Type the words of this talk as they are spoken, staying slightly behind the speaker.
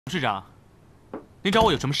市长，您找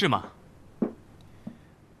我有什么事吗？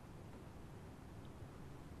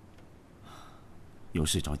有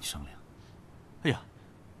事找你商量。哎呀，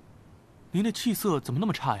您的气色怎么那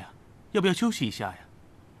么差呀？要不要休息一下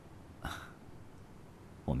呀？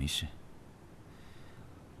我没事。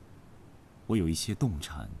我有一些动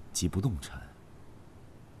产及不动产，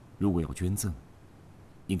如果要捐赠，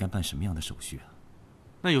应该办什么样的手续啊？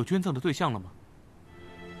那有捐赠的对象了吗？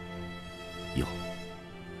有。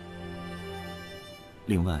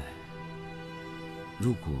另外，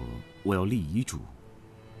如果我要立遗嘱，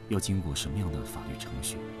要经过什么样的法律程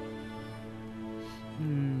序？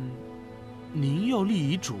您要立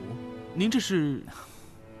遗嘱，您这是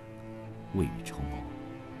未雨绸缪。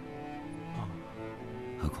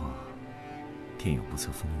何况天有不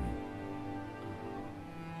测风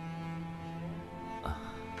云啊！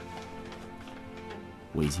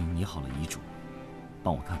我已经拟好了遗嘱，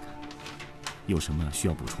帮我看看，有什么需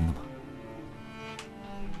要补充的吗？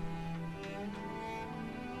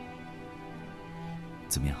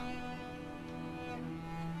怎么样？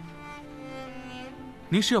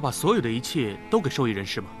您是要把所有的一切都给受益人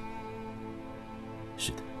是吗？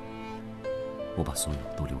是的，我把所有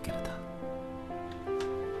都留给了他。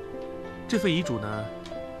这份遗嘱呢，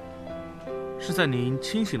是在您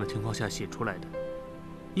清醒的情况下写出来的，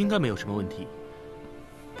应该没有什么问题。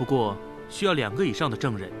不过需要2个以上的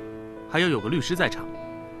证人，还要有个律师在场，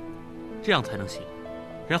这样才能行。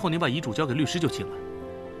然后您把遗嘱交给律师就行了。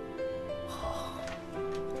好，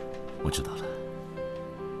我知道了。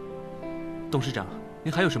董事长，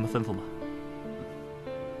您还有什么吩咐吗？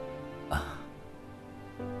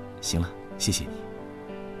行了，谢谢你，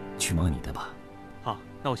去忙你的吧。好，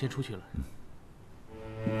那我先出去了。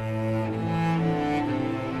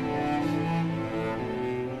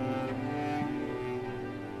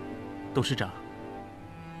董事长，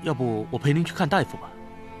要不我陪您去看大夫吧？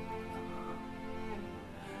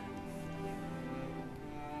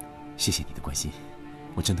谢谢你的关心，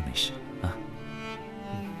我真的没事啊。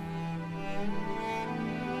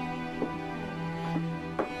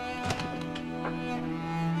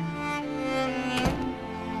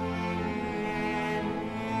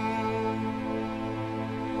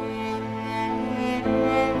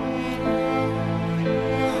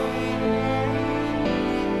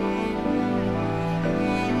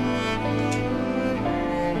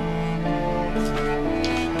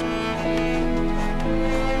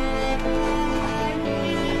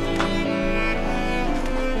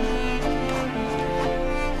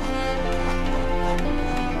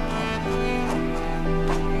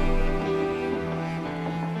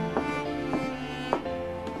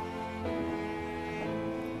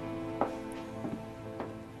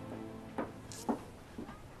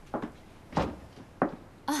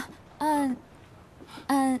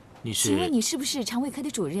请问你是不是肠胃科的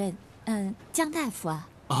主任？江大夫啊？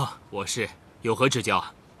我是，有何指教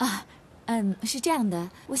啊？是这样的，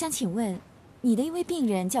我想请问，你的一位病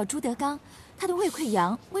人叫朱德刚，他的胃溃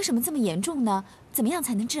疡为什么这么严重呢？怎么样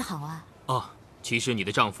才能治好啊？其实你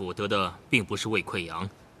的丈夫得的并不是胃溃疡，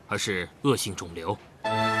而是恶性肿瘤。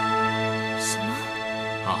什么？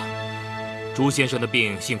朱先生的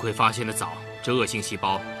病幸亏发现得早，这恶性细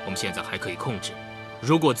胞我们现在还可以控制。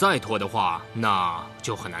如果再拖的话，那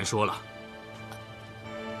就很难说了。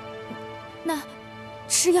那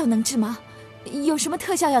吃药能治吗？有什么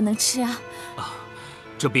特效药能吃啊？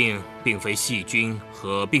这病并非细菌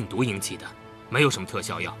和病毒引起的，没有什么特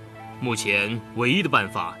效药。目前唯一的办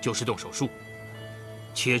法就是动手术，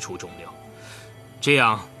切除肿瘤，这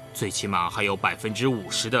样最起码还有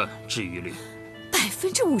50%的治愈率。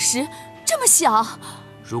50%？这么小？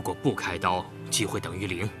如果不开刀，机会等于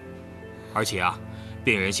0。而且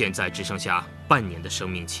病人现在只剩下半年的生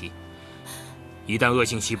命期，一旦恶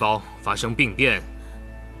性细胞发生病变，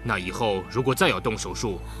那以后如果再要动手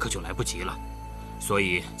术，可就来不及了。所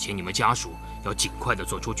以，请你们家属要尽快地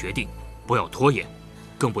做出决定，不要拖延，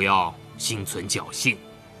更不要心存侥幸。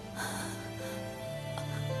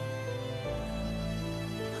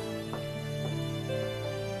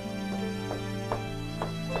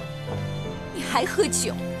你还喝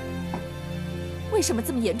酒？为什么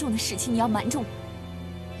这么严重的事情你要瞒着我？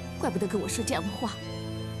怪不得跟我说这样的话，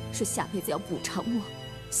说下辈子要补偿我。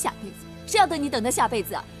下辈子谁要等你等到下辈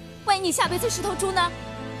子啊？万一你下辈子是头猪呢？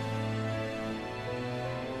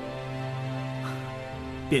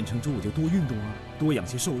变成猪我就多运动啊，多养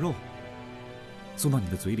些瘦肉，送到你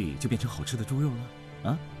的嘴里就变成好吃的猪肉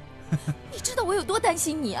了啊！你知道我有多担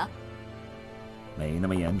心你啊？没那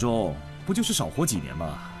么严重，不就是少活几年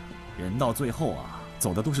吗？人到最后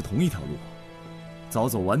走的都是同一条路，早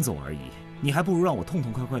走晚走而已。你还不如让我痛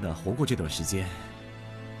痛快快的活过这段时间，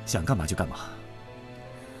想干嘛就干嘛。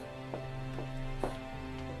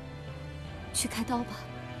去开刀吧。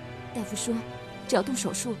大夫说，只要动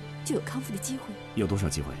手术就有康复的机会。有多少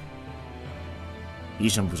机会？医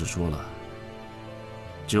生不是说了，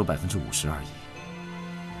只有50%而已。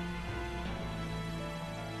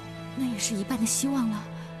那也是一半的希望了。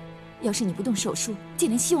要是你不动手术，就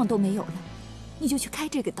连希望都没有了，你就去开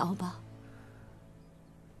这个刀吧。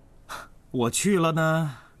我去了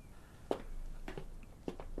呢，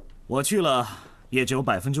我去了也只有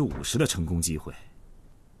50%的成功机会。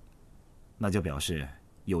那就表示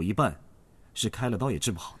有一半是开了刀也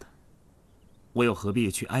治不好的。我又何必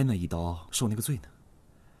去挨那一刀受那个罪呢？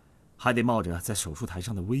还得冒着在手术台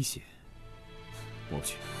上的威胁。我不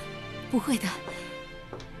去。不会的，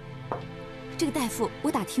这个大夫我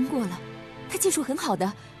打听过了，他技术很好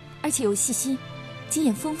的，而且又细心，经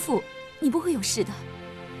验丰富，你不会有事的。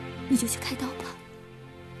你就去开刀吧。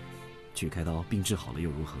去开刀，病治好了又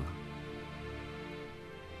如何？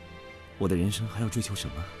我的人生还要追求什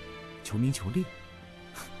么？求名求利？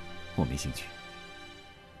我没兴趣。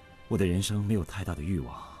我的人生没有太大的欲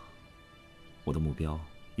望，我的目标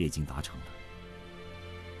也已经达成了，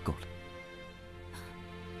够了。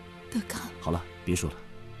德刚，好了，别说了，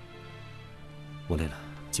我累了，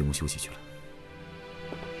进屋休息去了。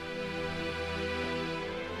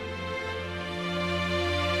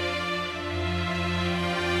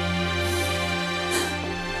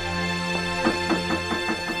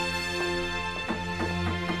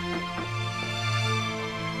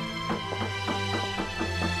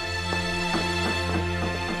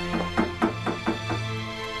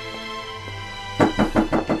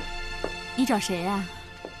你找谁呀？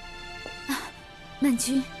曼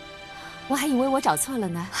君，我还以为我找错了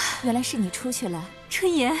呢，原来是你出去了。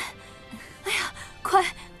春言，哎呀，快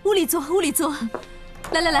屋里坐，屋里坐。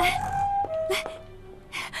来，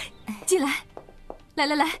进来，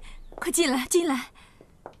来，快进来，进来。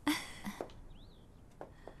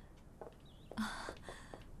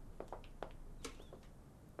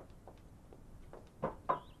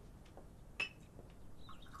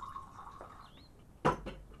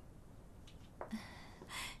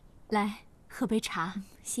来，喝杯茶。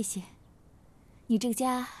谢谢。你这个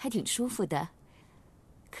家还挺舒服的，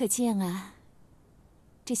可见啊，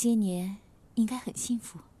这些年应该很幸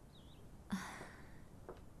福。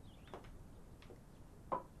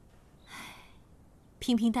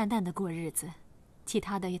平平淡淡的过日子，其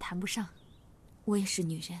他的也谈不上。我也是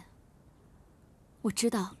女人，我知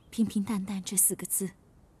道“平平淡淡”这4个字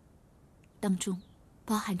当中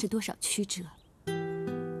包含着多少曲折，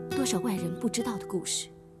多少外人不知道的故事。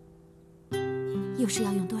又是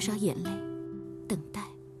要用多少眼泪、等待、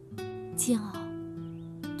煎熬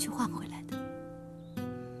去换回来的？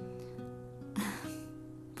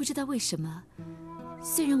不知道为什么，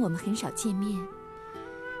虽然我们很少见面，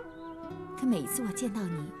可每一次我见到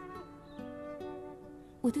你，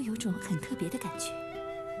我都有种很特别的感觉。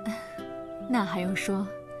那还用说？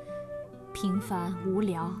平凡、无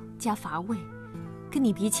聊加乏味，跟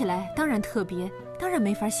你比起来，当然特别，当然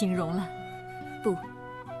没法形容了。不。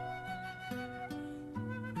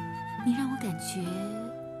你让我感觉，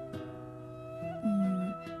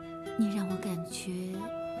你让我感觉，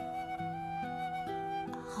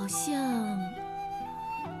好像……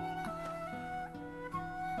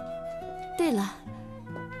对了，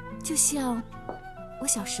就像我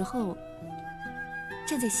小时候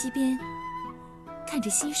站在溪边，看着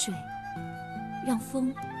溪水，让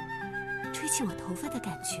风吹起我头发的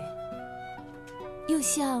感觉，又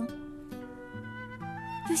像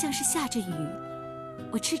是下着雨。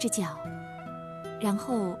我赤着脚，然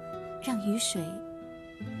后让雨水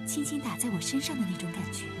轻轻打在我身上的那种感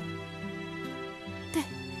觉。对，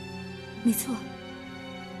没错，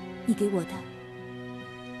你给我的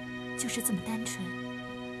就是这么单纯、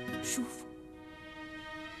舒服，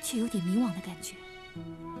却有点迷惘的感觉。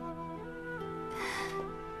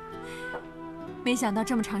没想到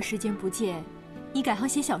这么长时间不见，你改行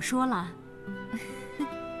写小说了。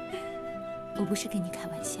我不是跟你开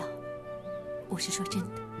玩笑。我是说真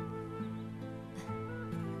的。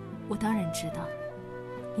我当然知道，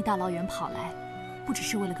你大老远跑来，不只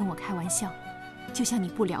是为了跟我开玩笑。就像你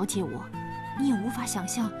不了解我，你也无法想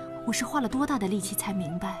象我是花了多大的力气才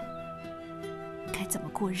明白该怎么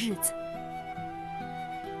过日子。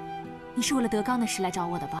你是为了德刚的事来找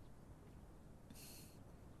我的吧？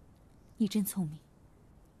你真聪明，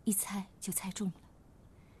一猜就猜中了。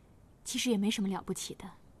其实也没什么了不起的，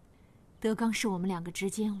德刚是我们2个之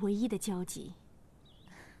间唯一的交集。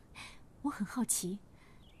我很好奇，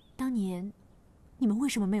当年你们为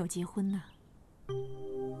什么没有结婚呢？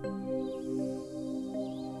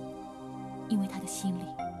因为他的心里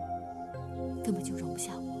根本就容不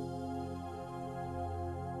下我。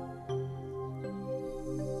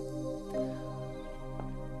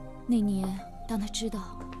那年，当他知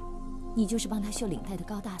道你就是帮他绣领带的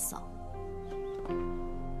高大嫂，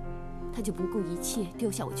他就不顾一切丢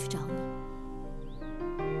下我去找你。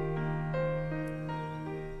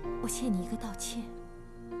我欠你一个道歉。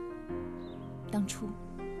当初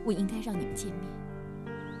我应该让你们见面，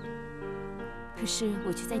可是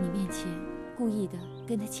我却在你面前故意的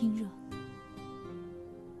跟他亲热，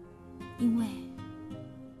因为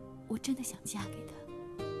我真的想嫁给他。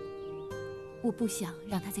我不想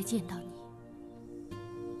让他再见到你。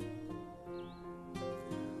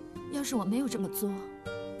要是我没有这么做，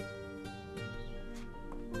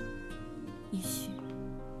也许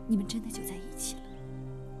你们真的就在一起了。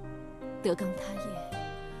德刚他也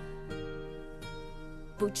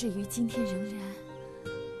不至于今天仍然……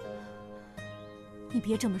你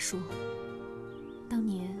别这么说。当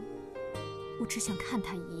年我只想看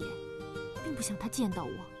他一眼，并不想他见到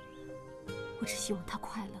我。我只希望他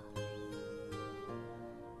快乐。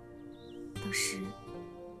当时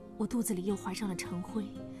我肚子里又怀上了陈辉，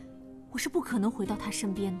我是不可能回到他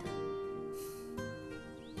身边的。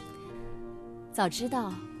早知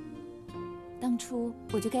道，当初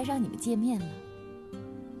我就该让你们见面了。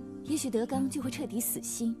也许德刚就会彻底死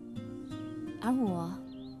心，而我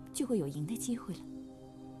就会有赢的机会了。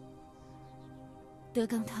德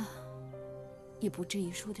刚他也不至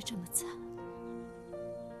于输得这么惨，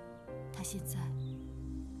他现在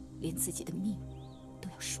连自己的命都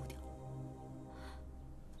要输掉。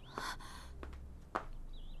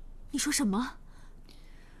你说什么？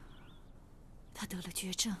他得了绝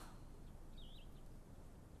症，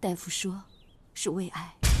大夫说是胃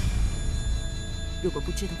癌，如果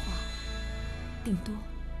不治的话，顶多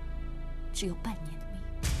只有半年的命。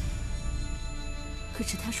可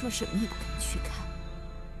是他说什么也不肯去看，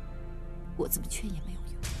我怎么劝也没有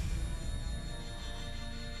用，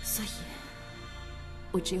所以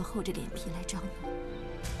我只有厚着脸皮来找你。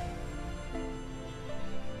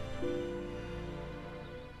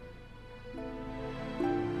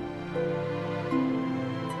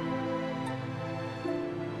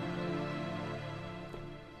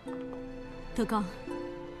德刚，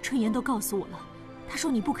春妍都告诉我了，她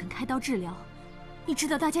说你不肯开刀治疗。你知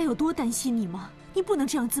道大家有多担心你吗？你不能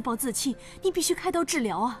这样自暴自弃，你必须开刀治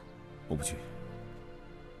疗啊！我不去，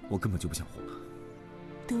我根本就不想活了。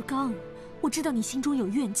德刚，我知道你心中有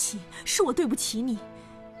怨气，是我对不起你。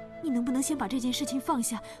你能不能先把这件事情放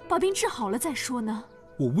下，把病治好了再说呢？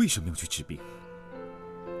我为什么要去治病？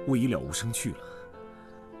我已了无生趣了，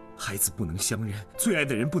孩子不能相认，最爱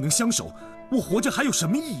的人不能相守，我活着还有什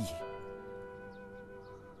么意义？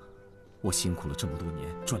我辛苦了这么多年，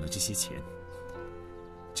赚了这些钱，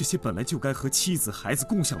这些本来就该和妻子孩子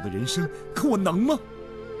共享的人生，可我能吗？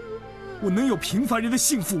我能有平凡人的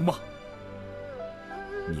幸福吗？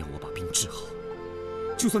你要我把病治好，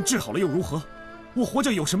就算治好了又如何？我活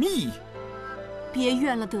着有什么意义？别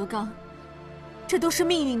怨了，德刚，这都是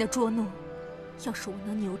命运的捉弄。要是我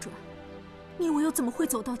能扭转，你我又怎么会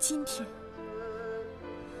走到今天？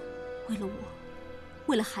为了我，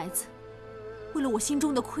为了孩子，为了我心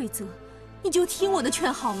中的愧责，你就听我的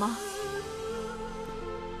劝好吗？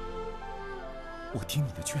我听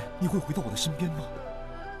你的劝，你会回到我的身边吗？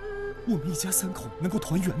我们一家三口能够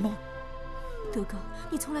团圆吗？德刚，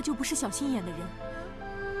你从来就不是小心眼的人。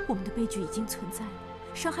我们的悲剧已经存在了，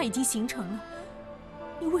伤害已经形成了，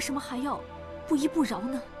你为什么还要不依不饶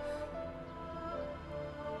呢？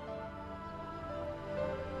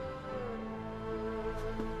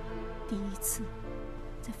第一次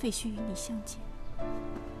在废墟与你相见，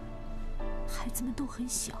孩子们都很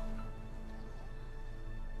小，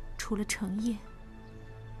除了程烨，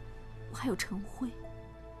我还有程辉。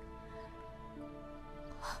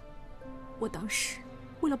我当时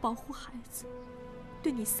为了保护孩子，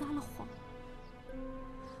对你撒了谎。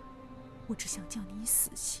我只想叫你死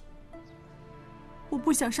心，我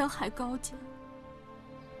不想伤害高家。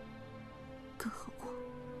更何况，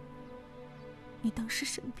你当时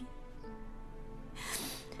身边，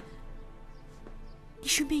你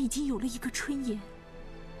身边已经有了一个春妍。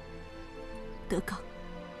德刚，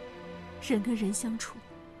人跟人相处，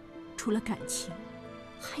除了感情，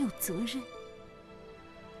还有责任。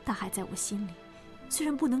大海在我心里，虽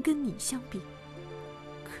然不能跟你相比，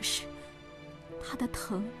可是他的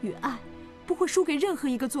疼与爱不会输给任何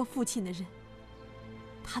一个做父亲的人，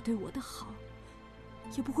他对我的好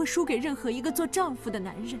也不会输给任何一个做丈夫的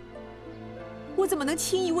男人。我怎么能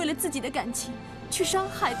轻易为了自己的感情去伤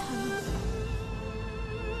害他呢？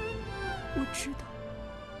我知道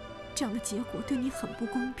这样的结果对你很不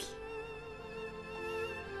公平，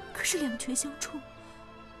可是两权相冲，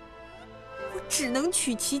我只能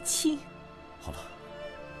取其轻。好了，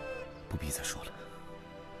不必再说了。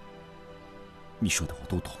你说的我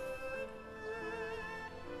都懂。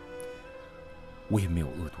我也没有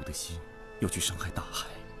恶毒的心，要去伤害大海，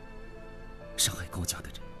伤害高家的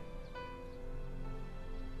人。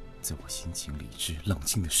在我心情理智、冷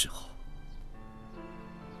静的时候，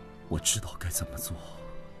我知道该怎么做，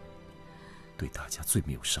对大家最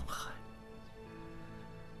没有伤害。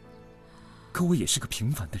可我也是个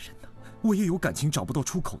平凡的人呢，我也有感情找不到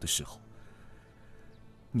出口的时候。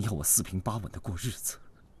你要我四平八稳的过日子，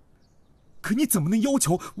可你怎么能要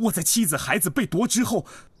求我在妻子孩子被夺之后，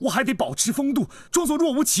我还得保持风度，装作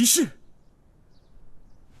若无其事？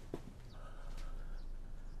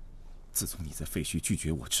自从你在废墟拒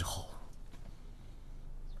绝我之后，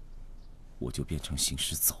我就变成行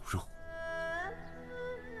尸走肉。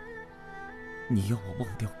你要我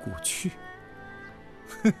忘掉过去，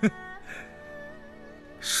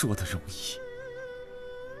说的容易，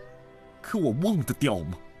可我忘得掉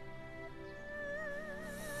吗？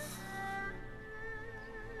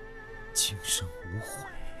今生无悔，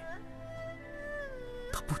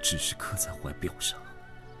它不只是刻在怀表上，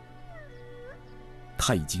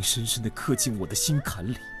它已经深深地刻进我的心坎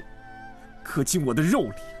里，刻进我的肉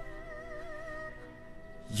里。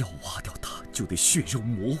要挖掉它，就得血肉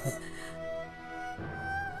模糊。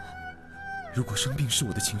如果生病是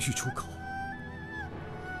我的情绪出口，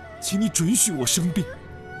请你准许我生病。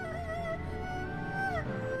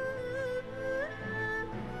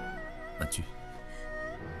婉君，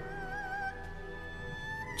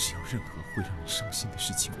只要任何会让人伤心的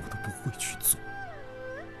事情，我都不会去做。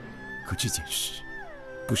可这件事，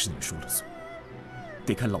不是你说了算，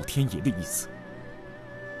得看老天爷的意思。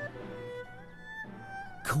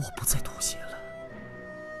可我不再妥协了，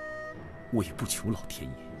我也不求老天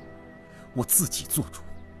爷，我自己做主。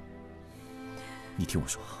你听我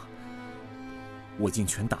说，我已经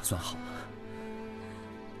全打算好了，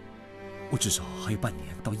我至少还有半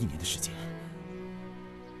年到1年的时间。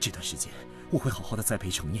这段时间，我会好好的栽培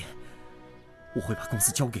程砚，我会把公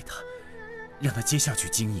司交给他，让他接下去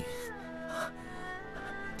经营。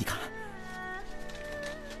你看，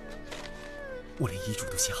我连遗嘱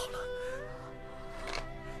都写好了。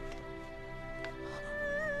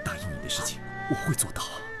答应你的事情，我会做到。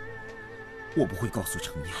我不会告诉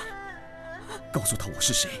程砚，告诉他我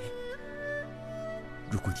是谁。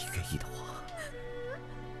如果你愿意的话，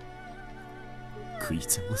可以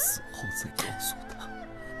在我死后再告诉他。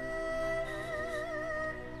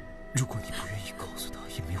如果你不愿意告诉他，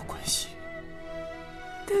也没有关系。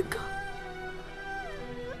德刚，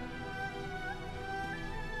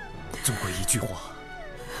总归一句话，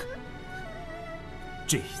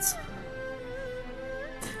这一次，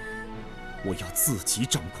我要自己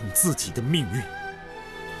掌控自己的命运。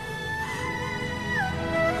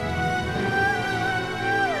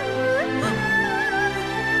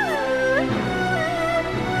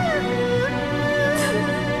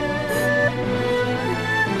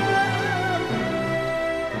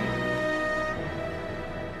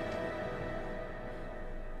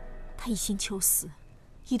他一心求死，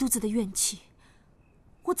一肚子的怨气，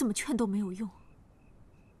我怎么劝都没有用。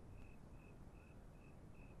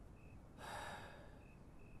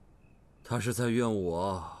他是在怨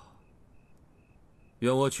我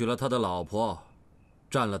娶了他的老婆，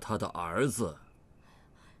占了他的儿子。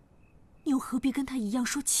你又何必跟他一样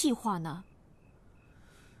说气话呢？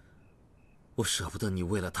我舍不得你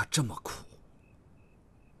为了他这么苦，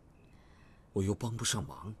我又帮不上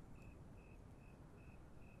忙。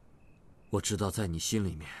我知道在你心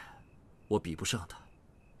里面，我比不上他。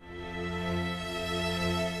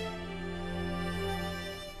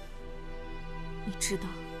你知道，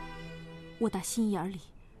我打心眼里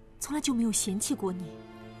从来就没有嫌弃过你。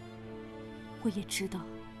我也知道，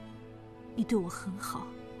你对我很好，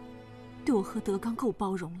对我和德刚够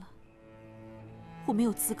包容了。我没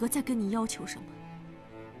有资格再跟你要求什么。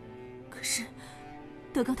可是，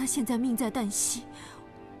德刚他现在命在旦夕，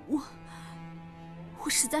我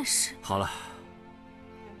实在是……好了，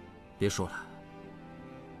别说了，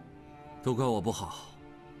都怪我不好。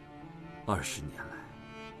20年来，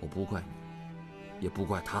我不怪你，也不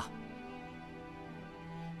怪他。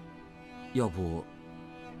要不，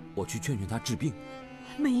我去劝劝他治病。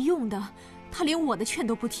没用的，他连我的劝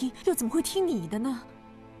都不听，又怎么会听你的呢？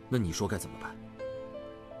那你说该怎么办？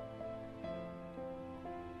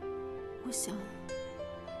我想，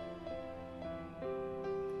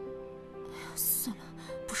算了，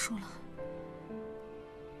不说了。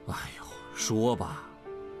哎呦，说吧。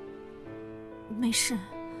没事。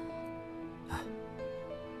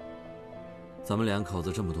咱们2口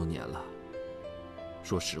子这么多年了，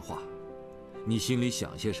说实话，你心里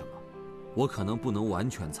想些什么，我可能不能完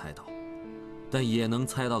全猜到，但也能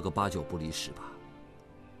猜到个8、9不离10吧。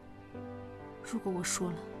如果我说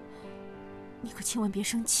了，你可千万别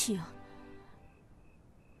生气啊！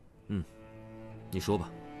你说吧。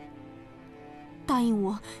答应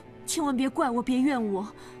我，千万别怪我，别怨我。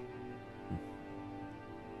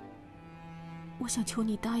我想求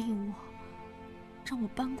你答应我，让我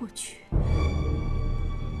搬过去，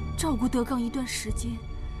照顾德刚一段时间。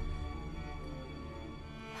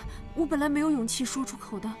我本来没有勇气说出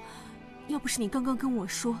口的，要不是你刚刚跟我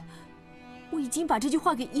说，我已经把这句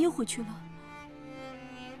话给噎回去了。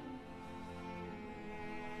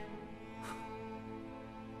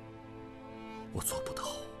我做不到。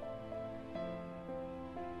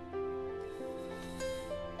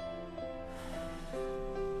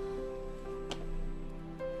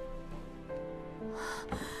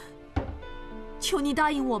求你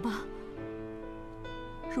答应我吧。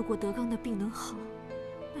如果德刚的病能好，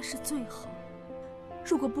那是最好；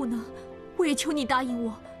如果不能，我也求你答应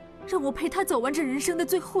我，让我陪他走完这人生的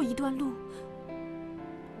最后一段路。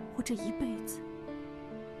我这一辈子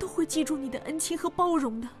都会记住你的恩情和包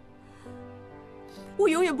容的，我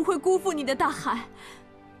永远不会辜负你的大海。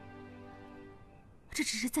这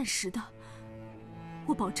只是暂时的，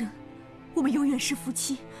我保证，我们永远是夫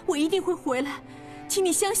妻，我一定会回来，请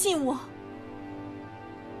你相信我。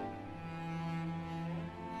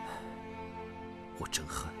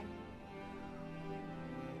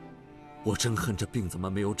我真恨这病怎么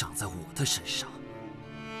没有长在我的身上。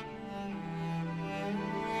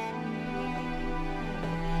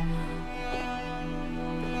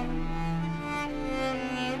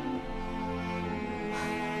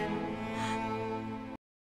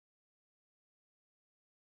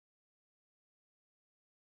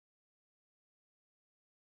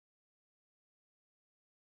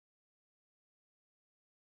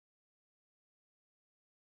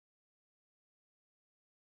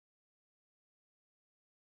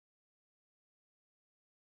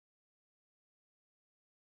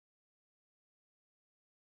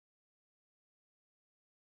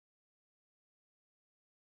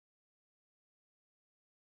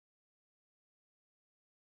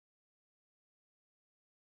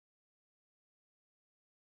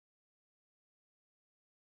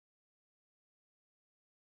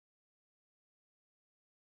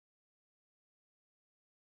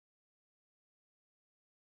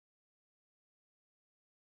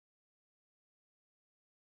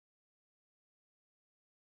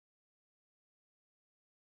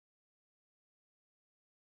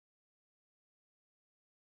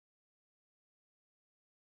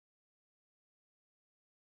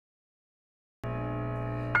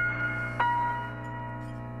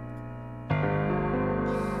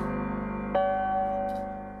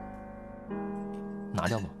拿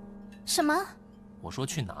掉吗？什么？我说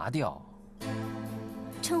去拿掉。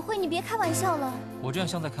陈慧，你别开玩笑了。我这样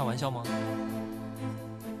像在开玩笑吗？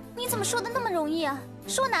你怎么说的那么容易啊？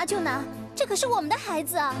说拿就拿，这可是我们的孩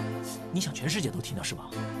子啊！你想全世界都听到是吧？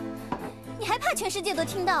你还怕全世界都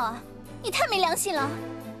听到啊？你太没良心了！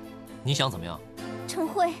你想怎么样？陈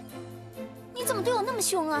慧，你怎么对我那么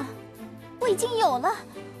凶啊？我已经有了，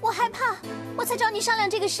我害怕，我才找你商量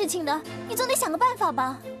这个事情的。你总得想个办法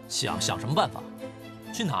吧？想什么办法？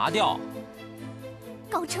去拿掉。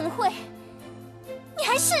高陈慧，你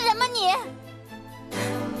还是人吗你？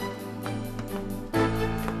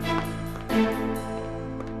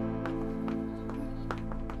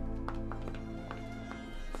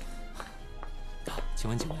请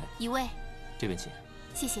问几位？一位。这边请。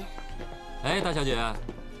谢谢。哎，大小姐，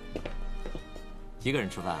一个人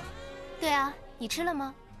吃饭？对啊，你吃了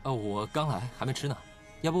吗？我刚来，还没吃呢。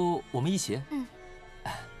要不我们一起？嗯。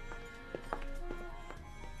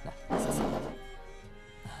来，谢谢。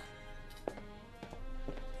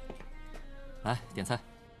来点菜。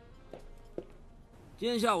今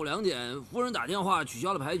天下午2点，夫人打电话取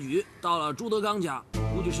消了牌局，到了朱德刚家，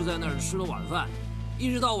估计是在那儿吃了晚饭，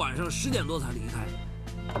一直到晚上10点多才离开。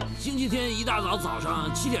星期天一大早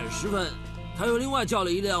上7点10分，他又另外叫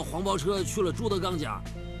了一辆黄包车去了朱德刚家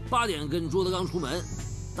，8点跟朱德刚出门，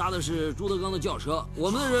搭的是朱德刚的轿车。我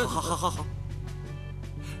们的人，好。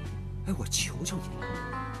哎，我求求你了，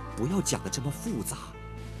不要讲的这么复杂，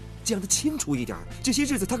讲的清楚一点。这些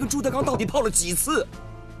日子他跟朱德刚到底泡了几次？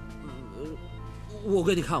我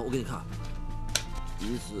给你看，1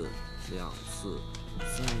次、2次、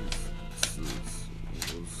3次、4次、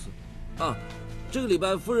5次。啊，这个礼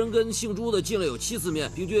拜夫人跟姓朱的见了有7次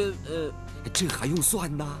面，平均这还用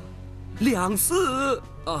算呐？2次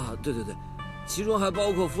啊，对，其中还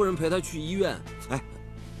包括夫人陪他去医院。哎，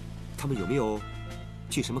他们有没有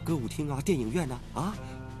去什么歌舞厅啊、电影院呢？啊，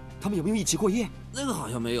他们有没有一起过夜？那个好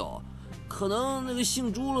像没有，可能那个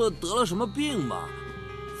姓朱了得了什么病吧。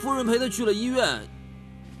夫人陪他去了医院，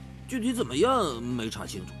具体怎么样没查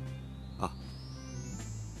清楚。啊，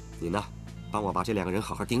你呢，帮我把这2个人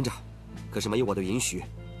好好盯着，可是没有我的允许，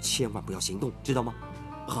千万不要行动，知道吗？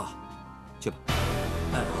好，去吧。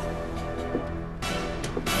哎，好。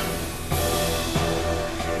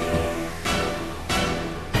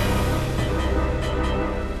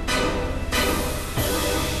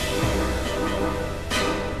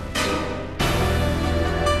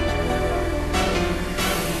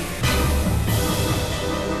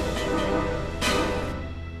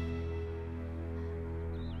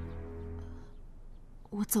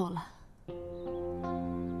我走了。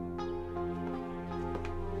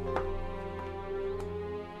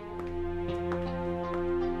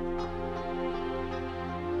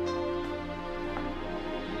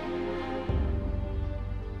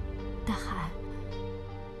大海，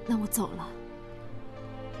那我走了。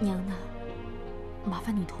娘呢？麻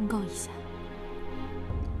烦你通告一下。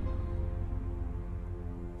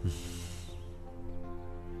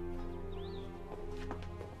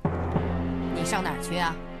你上哪儿去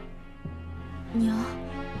啊？娘，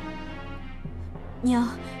娘，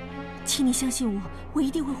请你相信我，我一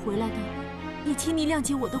定会回来的。也请你谅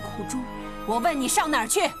解我的苦衷。我问你上哪儿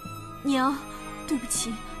去？娘，对不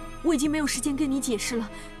起，我已经没有时间跟你解释了。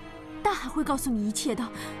大海会告诉你一切的。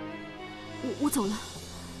我走了。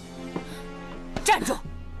站住！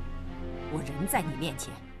我人在你面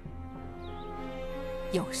前，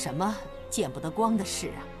有什么见不得光的事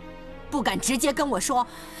啊？不敢直接跟我说，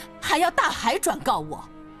还要大海转告我。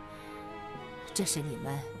这是你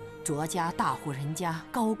们卓家大户人家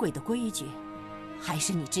高贵的规矩，还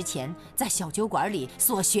是你之前在小酒馆里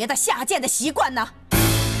所学的下贱的习惯呢？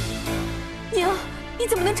娘，你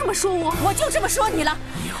怎么能这么说我？我就这么说你了。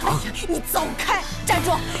哎呀，你走开！站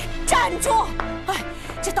住！站住！哎，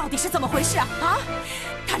这到底是怎么回事啊？啊，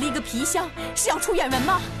他拎个皮箱是要出远门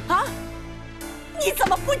吗？啊？你怎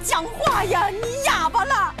么不讲话呀？你哑巴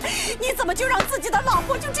了？你怎么就让自己的老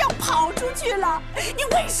婆就这样跑出去了？你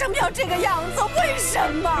为什么要这个样子？为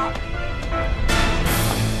什么？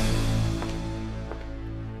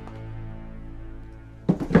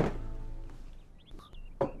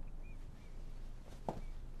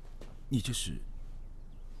你这是？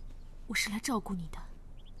我是来照顾你的。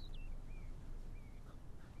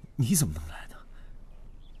你怎么能来的？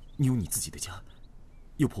你有你自己的家，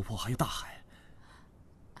有婆婆，还有大海。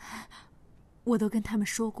我都跟他们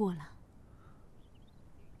说过了。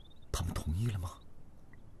他们同意了吗？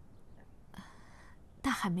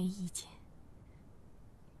大海没意见。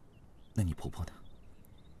那你婆婆呢？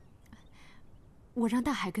我让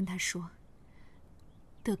大海跟他说。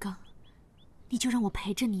德刚，你就让我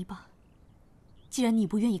陪着你吧。既然你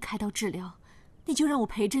不愿意开刀治疗，你就让我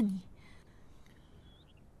陪着你。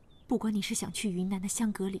不管你是想去云南的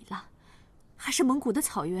香格里拉，还是蒙古的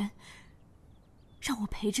草原，让我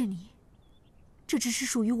陪着你。这只是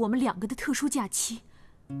属于我们2个的特殊假期。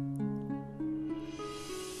你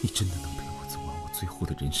真的能陪我走完我最后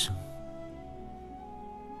的人生？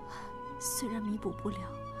虽然弥补不了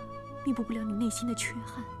你内心的缺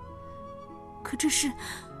憾，可这是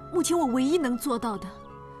目前我唯一能做到的。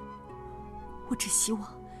我只希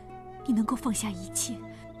望你能够放下一切，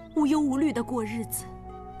无忧无虑的过日子。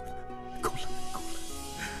够了，够了！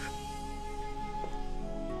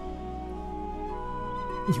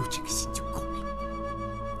你有这个心就够了。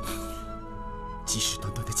即使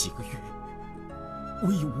短短的几个月，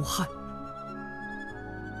无益无害。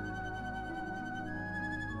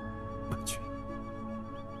婉君，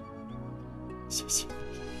谢谢你。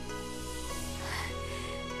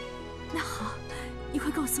那好，你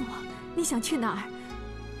快告诉我你想去哪儿，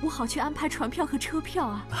我好去安排船票和车票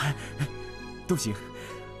啊。都行。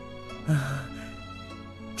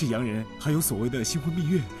这洋人还有所谓的新婚蜜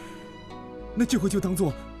月，那这回就当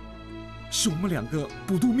做是我们2个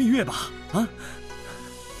补度蜜月吧。啊？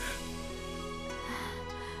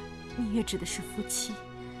蜜月指的是夫妻，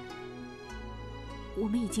我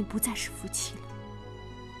们已经不再是夫妻了。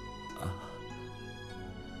啊，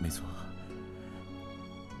没错，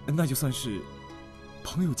那就算是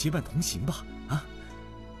朋友结伴同行吧。啊，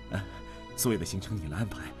所有的行程你来安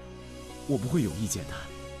排，我不会有意见的。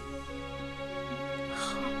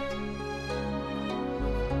好。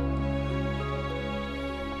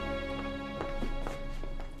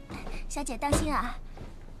小姐当心啊！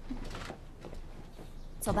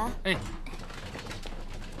走吧。哎，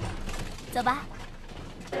走吧。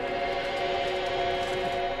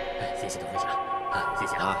谢谢董事长，谢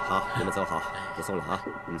谢啊！好，你们走好，不送了啊。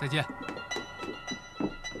再见。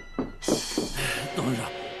董事长，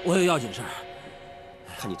我有要紧事儿。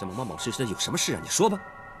看你这么冒冒失失的，有什么事啊？你说吧。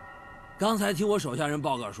刚才听我手下人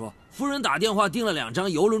报告说，夫人打电话订了2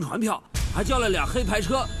张邮轮船票，还叫了2黑牌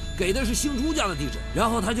车，给的是姓朱家的地址，然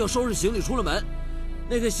后他就收拾行李出了门。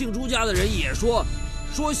那个姓朱家的人也说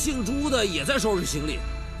姓朱的也在收拾行李，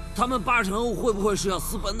他们80%会不会是要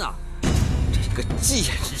私奔呢？这个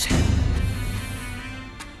贱人！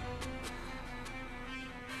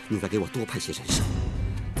你再给我多派些人手，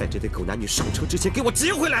在这对狗男女上车之前给我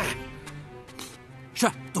接回来。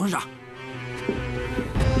是，董事长。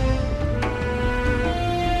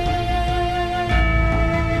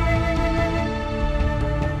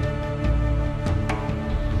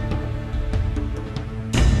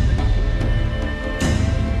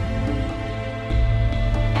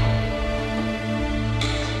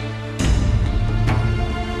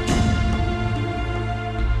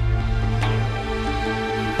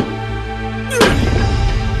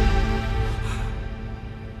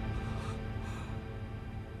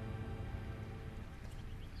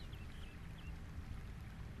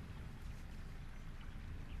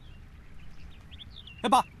哎，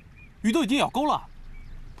爸，鱼都已经咬钩了。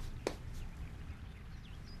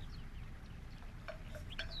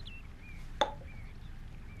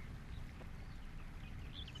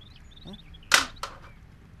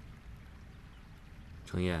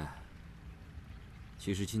程烨，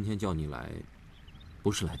其实今天叫你来，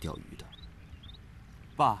不是来钓鱼的。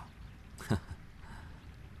爸，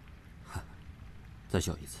再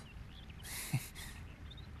笑一次。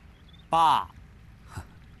爸，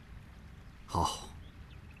好。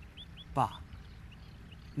爸，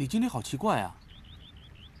你今天好奇怪啊，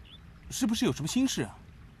是不是有什么心事啊？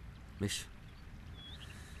没事。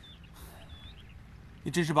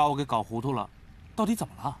你真是把我给搞糊涂了，到底怎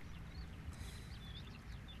么了？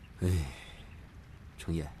哎，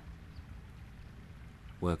程烨，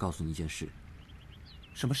我要告诉你一件事。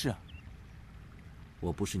什么事啊？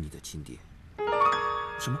我不是你的亲爹。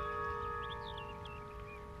什么？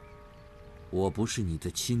我不是你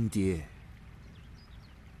的亲爹。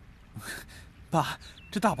爸，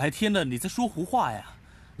这大白天的，你在说胡话呀！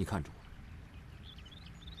你看着我，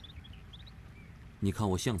你看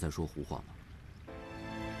我像在说胡话吗？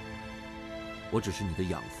我只是你的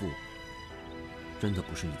养父，真的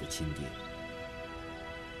不是你的亲爹。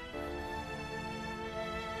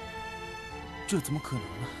这怎么可能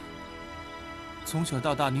呢？从小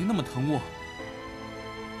到大，您那么疼我，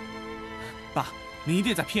爸，您一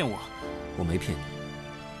定在骗我。我没骗你。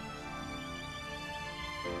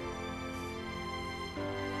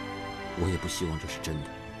我也不希望这是真的，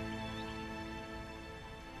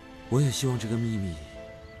我也希望这个秘密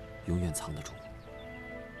永远藏得住。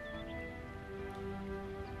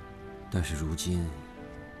但是如今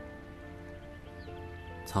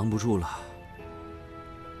藏不住了，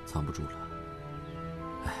藏不住了，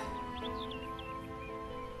哎，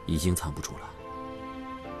已经藏不住了。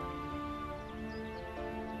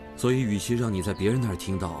所以，与其让你在别人那儿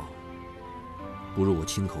听到，不如我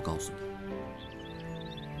亲口告诉你。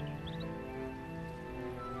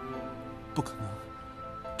不可能，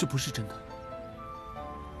这不是真的。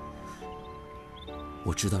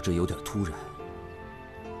我知道这有点突然。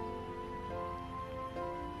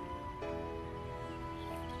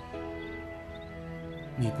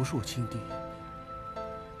你不是我亲爹，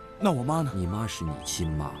那我妈呢？你妈是你亲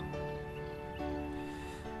妈，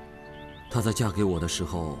她在嫁给我的时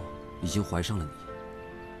候已经怀上了你。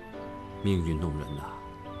命运弄人呐！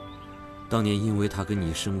当年因为她跟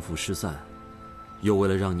你生父失散，又为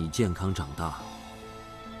了让你健康长大，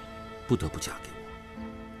不得不嫁给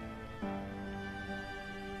我。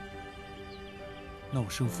那我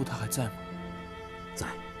生父他还在吗？在。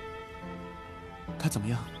他怎么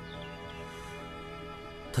样？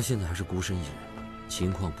他现在还是孤身一人，情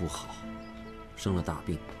况不好，生了大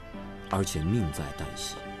病，而且命在旦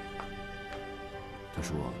夕。他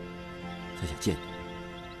说他想见你，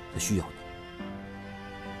他需要你。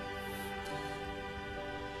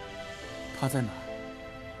他在哪？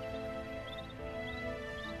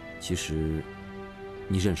其实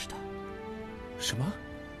你认识他。什么？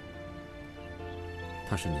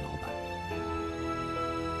他是你老板，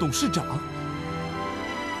董事长。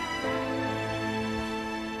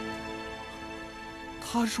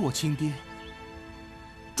他是我亲爹，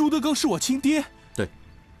朱德刚是我亲爹。对，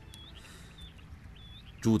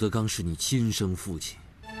朱德刚是你亲生父亲。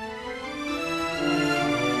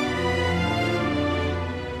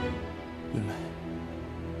原来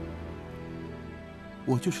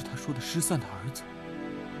我就是他说的失散的儿子。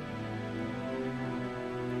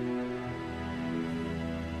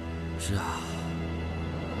是啊。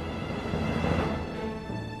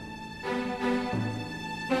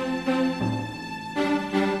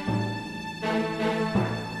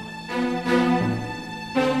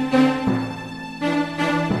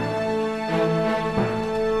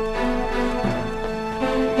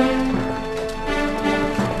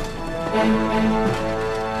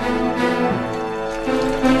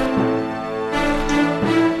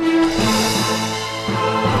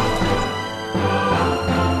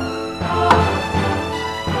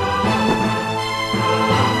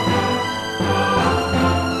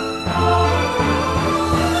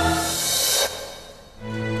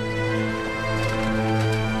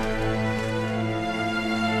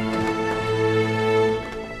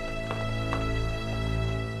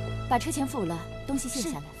把车钱付了，东西卸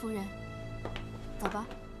下来。夫人，走吧。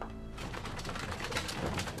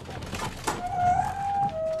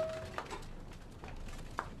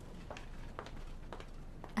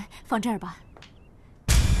哎，放这儿吧。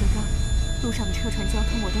德刚，路上的车船交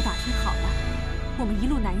通我都打听好了，我们一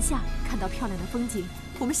路南下，看到漂亮的风景，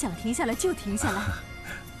我们想停下来就停下来。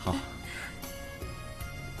好。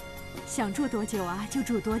想住多久啊就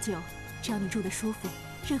住多久，只要你住得舒服，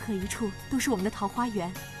任何一处都是我们的桃花源。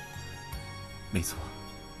没错，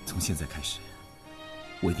从现在开始，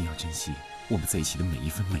我一定要珍惜我们在一起的每一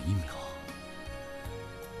分每一秒。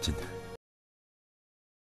真的。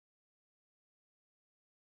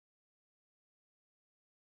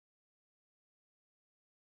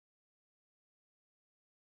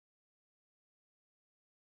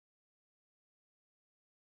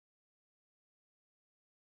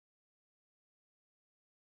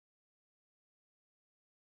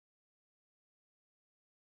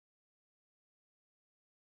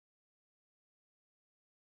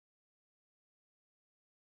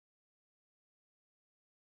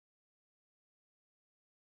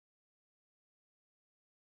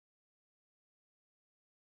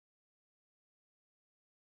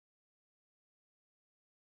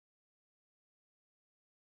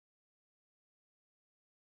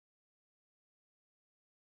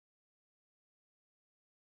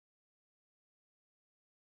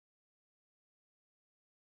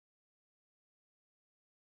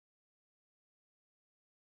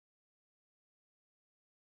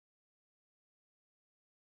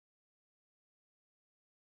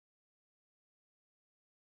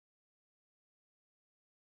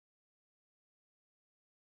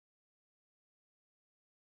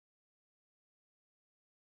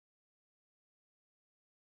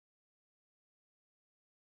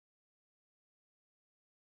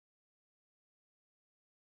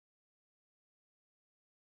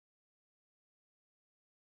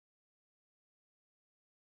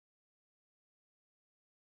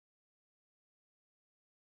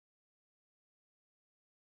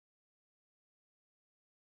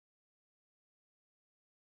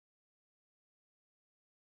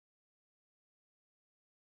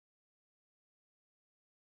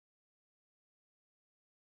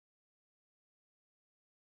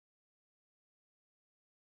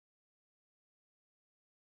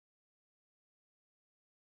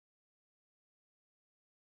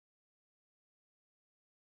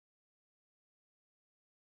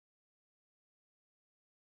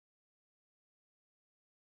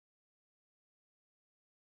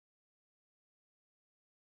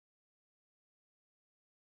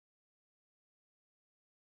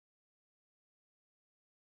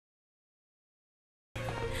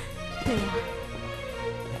对呀。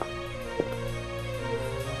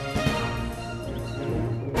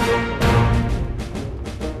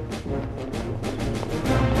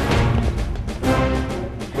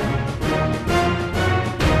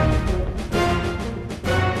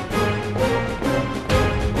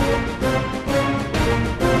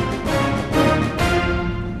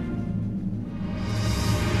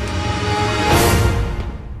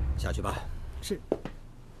下去吧。是。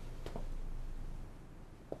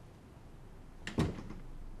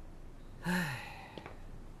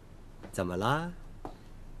怎么啦？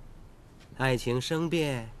爱情生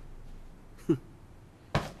变？哼，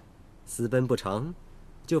私奔不成，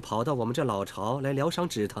就跑到我们这老巢来疗伤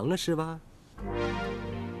止疼了是吧？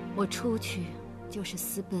我出去就是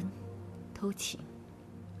私奔、偷情，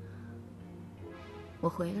我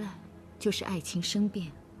回来就是爱情生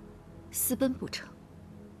变，私奔不成。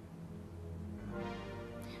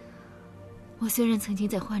我虽然曾经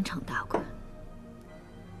在欢场打滚，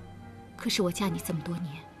可是我嫁你这么多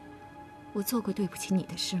年，我做过对不起你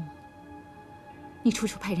的事吗？你处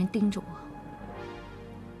处派人盯着我，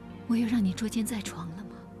我又让你捉奸在床了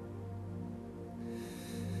吗？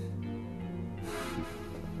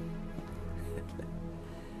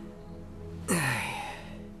哎，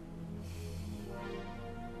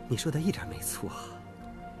你说的一点没错，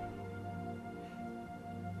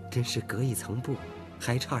真是隔一层布，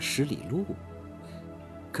还差10里路。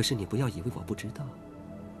可是你不要以为我不知道，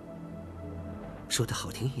说的好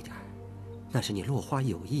听一点，那是你落花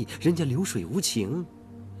有意，人家流水无情。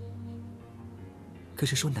可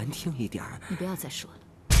是说难听一点，你不要再说了。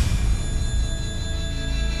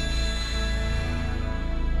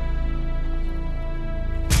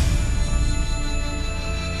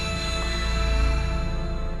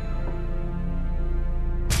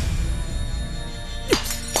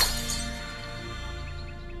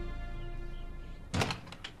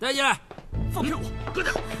带进来！放开我！哥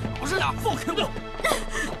的，老实点！放开我！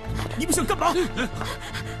你们想干嘛？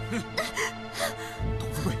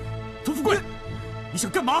董富贵，你想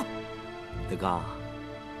干嘛？德刚，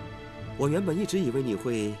我原本一直以为你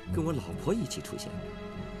会跟我老婆一起出现，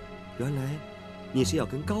原来你是要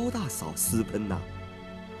跟高大嫂私奔呐！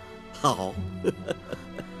好，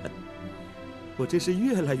我真是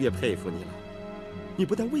越来越佩服你了。你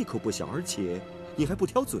不但胃口不小，而且你还不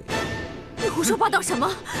挑嘴。你胡说八道什么？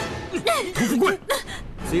童富贵，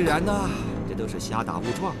虽然呢，这都是瞎打误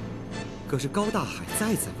撞，可是高大海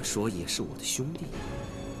再怎么说也是我的兄弟。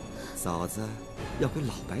嫂子要跟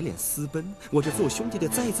老白脸私奔，我这做兄弟的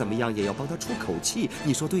再怎么样也要帮他出口气，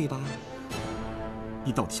你说对吧？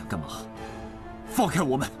你到底想干嘛？放开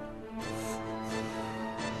我们！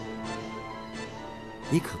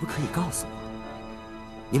你可不可以告诉我，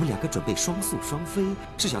你们两个准备双宿双飞，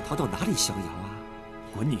是想逃到哪里逍遥啊？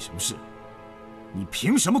管你什么事？你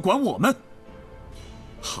凭什么管我们？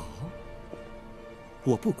好，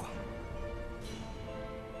我不管，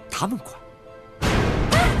他们管。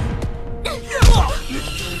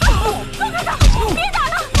放开他！别打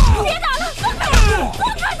了！别打了！放开他！放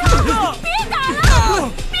开他！别打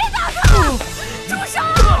了！别打他！住手！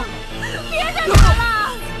别再打了！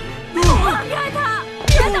放开他！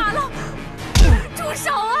别打了！住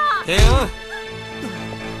手啊！停！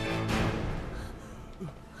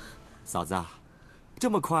嫂子，这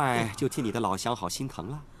么快就替你的老相好心疼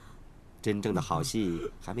了？真正的好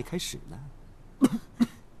戏还没开始呢。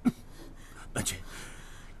安君，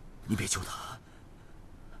你别救他。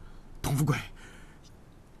童富贵，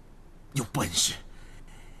有本事，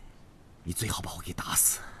你最好把我给打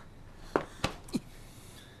死。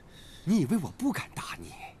你以为我不敢打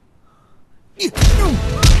你？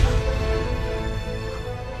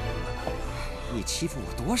你欺负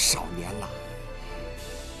我多少年了？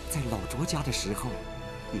在老卓家的时候，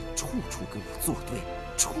你处处跟我作对，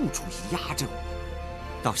处处压着我。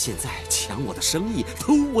到现在抢我的生意，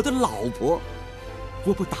偷我的老婆，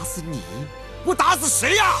我不打死你，我打死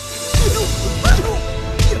谁呀？童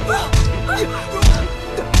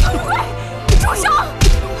富贵，住手！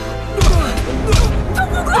童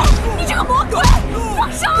富贵，你这个魔鬼，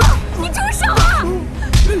放手！你住手啊！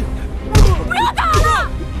不要打了！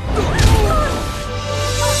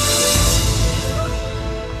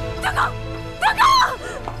德刚，德刚，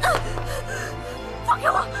放开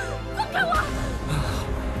我！放开我！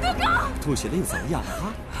德刚，吐血令怎么样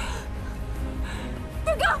啊？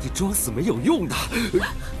德刚，你装死没有用的。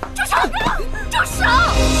住手！住手！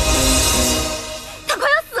他快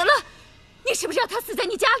要死了，你是不是要他死在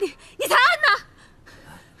你家里，你才安呢？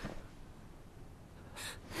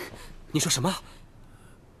你说什么？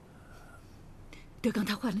德刚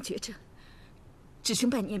他患了绝症，只剩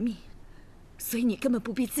半年命，所以你根本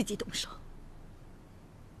不必自己动手。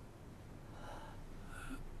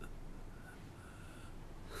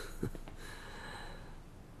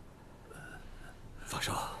放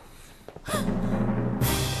手！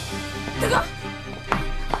德刚，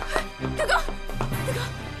德刚，德刚，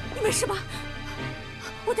你没事吧？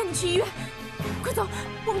我带你去医院，快走，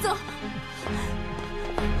我们走，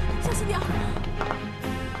小心点。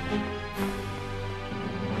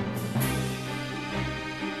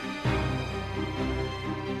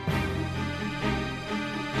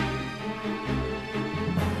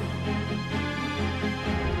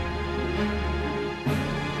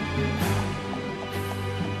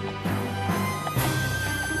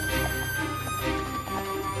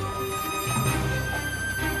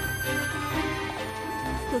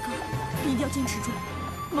德刚，你一定要坚持住，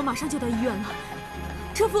我们马上就到医院了。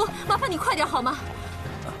车夫，麻烦你快点好吗？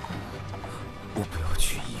我不要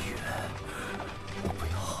去医院，我不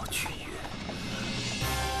要去医院。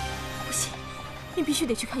不行，你必须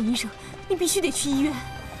得去看医生，你必须得去医院。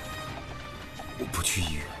我不去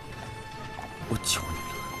医院，我求你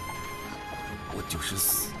了，我就是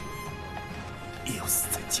死，也要死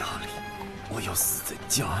在家里，我要死在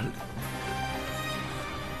家里。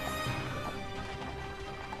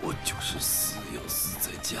我就是死，要死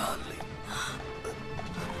在家里。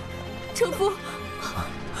车夫，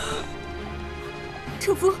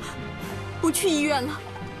车夫，不去医院了，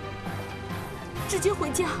直接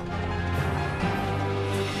回家。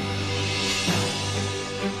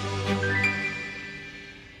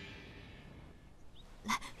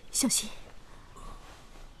来，小心，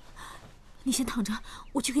你先躺着，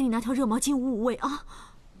我去给你拿条热毛巾捂捂胃啊。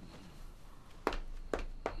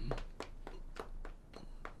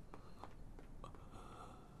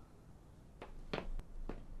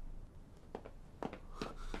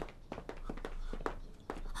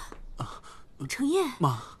程烨，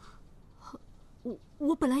妈，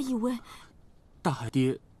我本来以为大海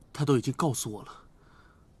爹他都已经告诉我了。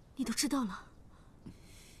你都知道了，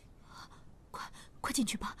快进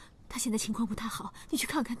去吧，他现在情况不太好，你去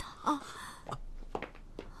看看他啊。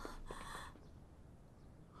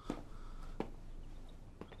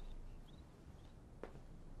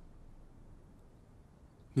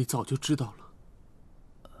你早就知道了。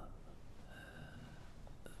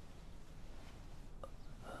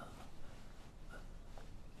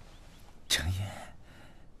程烨，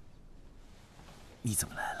你怎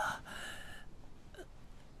么来了？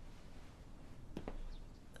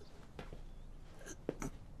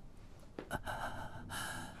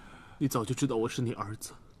你早就知道我是你儿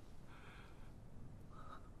子。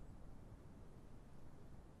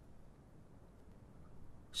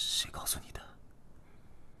谁告诉你的？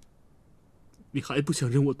你还不想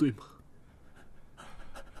认我，对吗？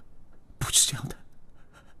不是这样的，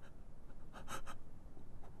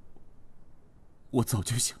我早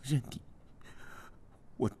就想认你，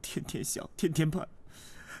我天天想，天天盼，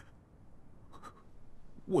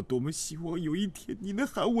我多么希望有一天你能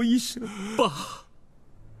喊我一声爸。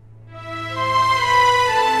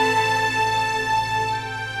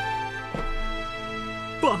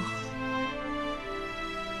爸，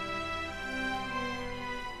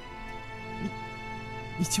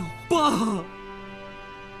你叫我爸。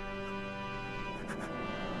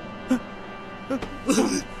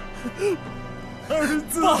儿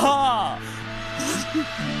子，爸，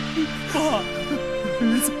爸，儿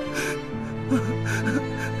子，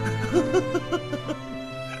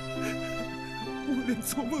我连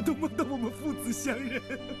做梦都梦到我们父子相认。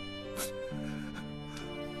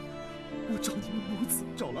我找你们母子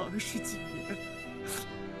找了20几年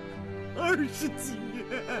，20几年。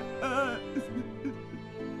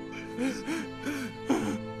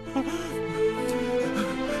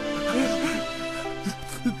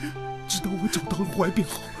直到我找到了怀表，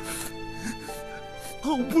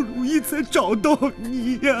好不容易才找到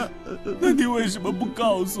你呀！那你为什么不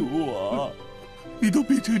告诉我？你都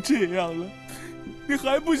病成这样了，你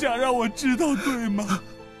还不想让我知道，对吗？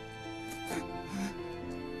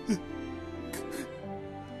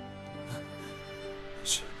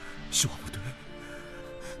是我不对，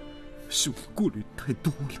是我顾虑太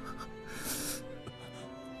多了。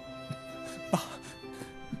爸，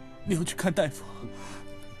你要去看大夫，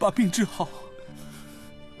把病治好，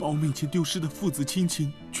把我们以前丢失的父子亲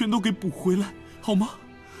情全都给补回来，好吗？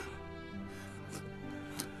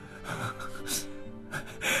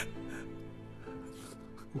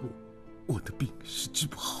我的病是治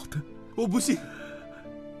不好的。我不信，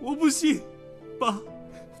我不信，爸，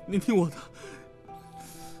你听我的，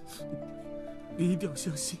你一定要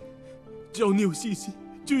相信，只要你有信心，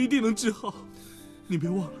就一定能治好。你别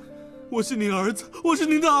忘了，我是您儿子，我是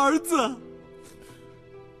您的儿子。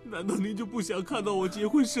难道您就不想看到我结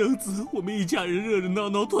婚生子，我们一家人热热闹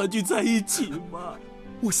闹团聚在一起吗？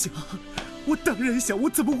我想，我当然想，我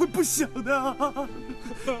怎么会不想呢？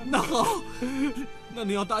那好，那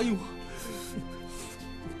你要答应我，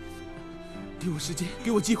给我时间，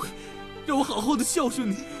给我机会，让我好好的孝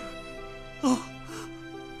顺你。啊，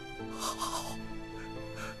好，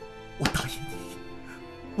我答应你，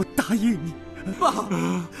我答应你，爸。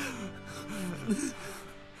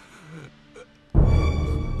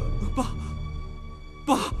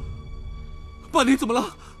爸，你怎么了？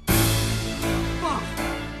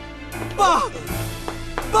爸，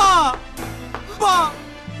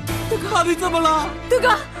德哥，爸，你怎么了？德哥，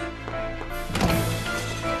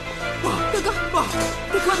爸，德哥，爸，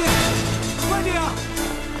快点，快点啊！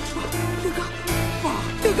德哥，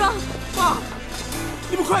德哥，爸，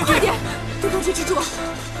你们快点！快点，德哥去吃住！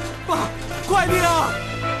爸，快点啊！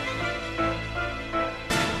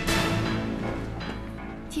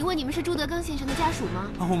请问你们是朱德刚先生的家属吗？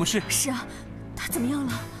啊，我们是。是啊，他怎么样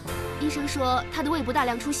了？医生说他的胃部大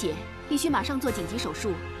量出血，必须马上做紧急手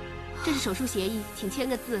术。这是手术协议，请签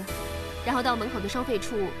个字，然后到门口的收费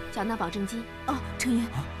处缴纳保证金。哦，程岩，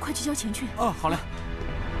快去交钱去。哦，好嘞。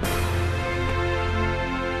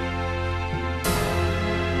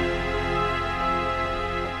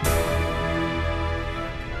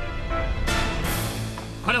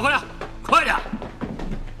快点，快点，快点！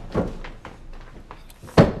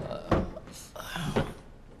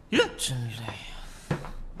耶，真累呀。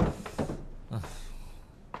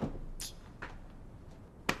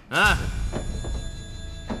哎，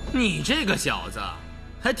你这个小子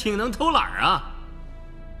还挺能偷懒啊！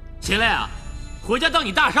秦烈啊，回家当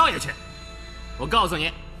你大少爷去！我告诉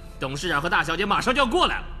你，董事长和大小姐马上就要过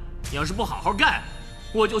来了，你要是不好好干，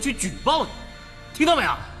我就去举报你，听到没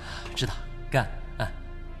有？知道，干。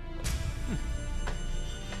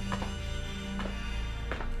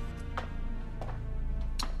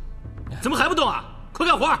怎么还不动啊？快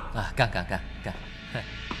干活！啊，干！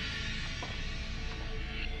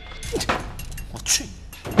我去！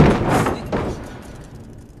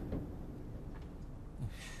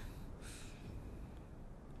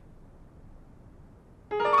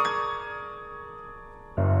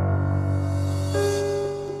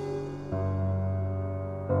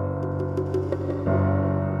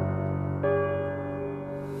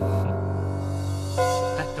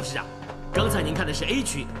事长，刚才您看的是 A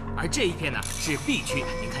区，而这一片呢是 B 区，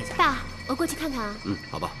您看一下。爸，我过去看看啊。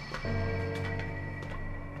好吧。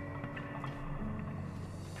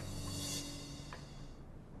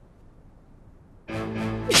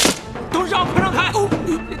董事长，快让开！董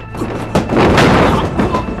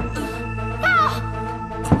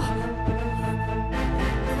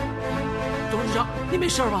事长，你没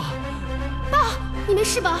事吧？爸，你没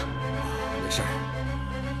事吧？没事，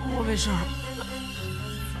我没事。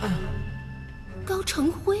高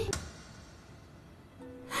成辉，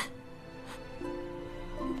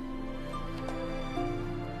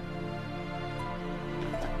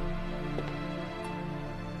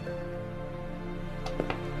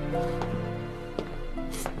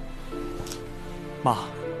妈，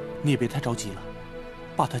你也别太着急了，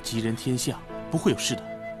爸他吉人天相，不会有事的。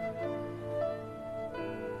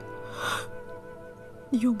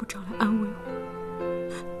你用不着来安慰我。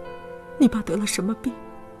你爸得了什么病，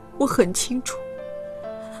我很清楚。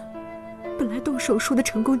本来动手术的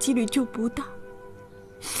成功几率就不大，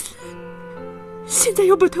现在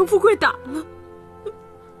又被滕富贵打了。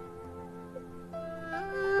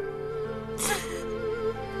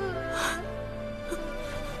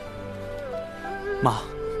妈，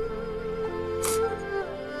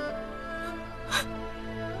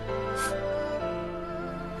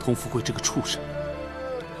滕富贵这个畜生，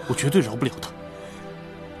我绝对饶不了他。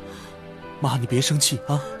妈，你别生气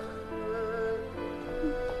啊。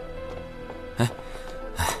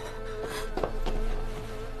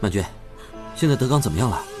曼君，现在德刚怎么样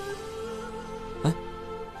了？哎，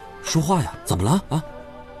说话呀！怎么了啊？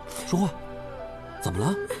说话，怎么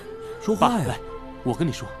了？说话呀！来，我跟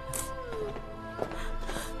你说，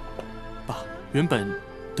爸，原本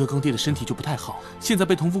德刚爹的身体就不太好，现在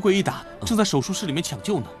被滕富贵一打，正在手术室里面抢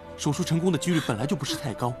救呢。手术成功的几率本来就不是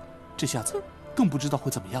太高，这下子更不知道会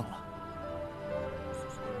怎么样了。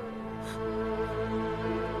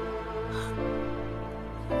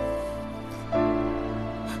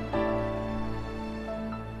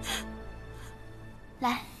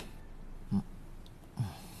来，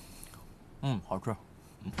好吃。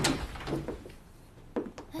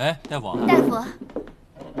哎，大夫。大夫，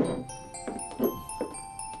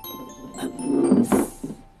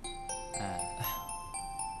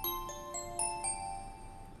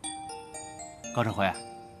高成辉，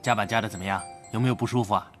夹板夹的怎么样？有没有不舒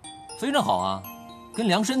服啊？非常好啊，跟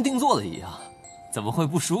量身定做的一样，怎么会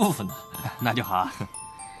不舒服呢？那就好啊。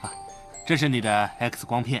这是你的 X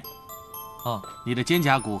光片。你的肩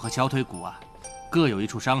胛骨和小腿骨啊，各有一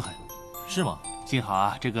处伤痕。是吗？幸好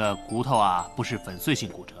啊，这个骨头啊不是粉碎性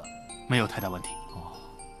骨折，没有太大问题。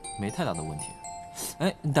没太大的问题。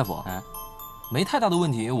哎，大夫，没太大的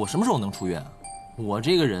问题，我什么时候能出院啊？我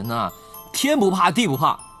这个人呢，天不怕地不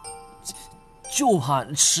怕，就怕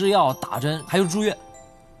吃药打针还有住院。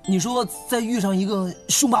你说再遇上一个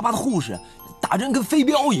凶巴巴的护士，打针跟飞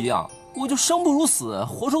镖一样，我就生不如死，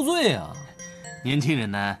活受罪啊！年轻人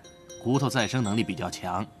呢，骨头再生能力比较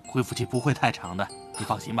强，恢复期不会太长的，你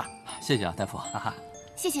放心吧。谢谢啊，大夫。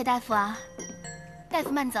谢谢大夫啊，大夫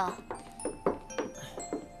慢走。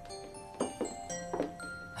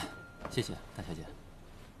谢谢大小姐。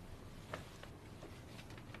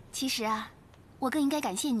其实啊，我更应该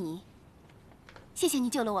感谢你。谢谢你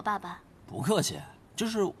救了我爸爸。不客气，这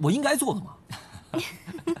是我应该做的嘛。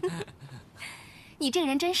你这个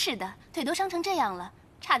人真是的，腿都伤成这样了，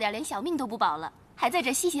差点连小命都不保了，还在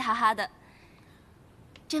这嘻嘻哈哈的。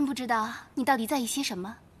真不知道你到底在意些什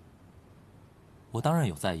么。我当然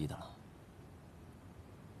有在意的了，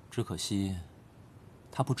只可惜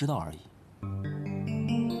他不知道而已。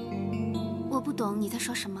我不懂你在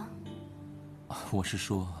说什么。我是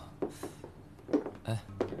说，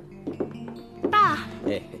爸。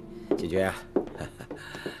哎，锦娟啊，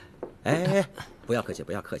哎，不要客气，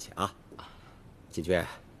不要客气啊。锦娟，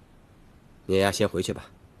你呀先回去吧，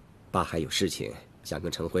爸还有事情想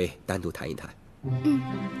跟程辉单独谈一谈。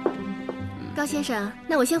高先生，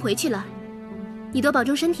那我先回去了，你多保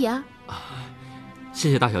重身体啊。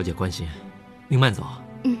谢谢大小姐关心，您慢走。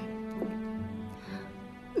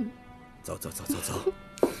走。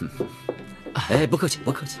哎，不客气，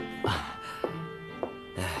不客气。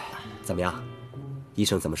哎，怎么样？医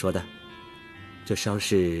生怎么说的？这伤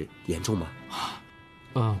势严重吗？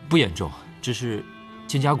不严重，只是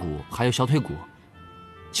肩胛骨还有小腿骨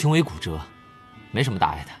轻微骨折，没什么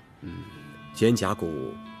大碍的。肩胛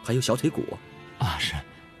骨还有小腿骨是，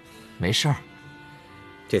没事儿。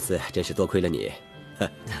这次真是多亏了你，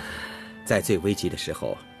在最危急的时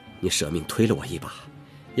候，你舍命推了我一把，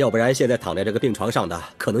要不然现在躺在这个病床上的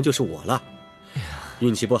可能就是我了。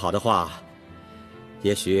运气不好的话，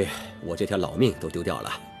也许我这条老命都丢掉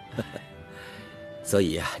了。所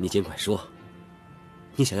以你尽管说，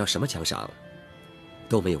你想要什么奖赏，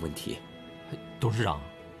都没有问题。董事长，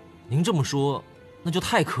您这么说，那就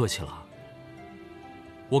太客气了。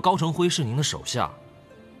我高成辉是您的手下，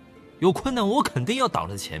有困难我肯定要挡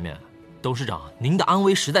在前面。董事长，您的安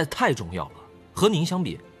危实在太重要了。和您相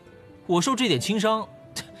比，我受这点轻伤，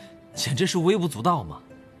简直是微不足道嘛。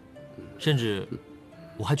甚至，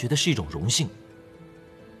我还觉得是一种荣幸。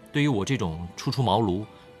对于我这种初出茅庐、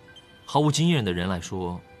毫无经验的人来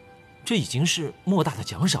说，这已经是莫大的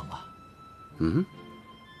奖赏了。嗯，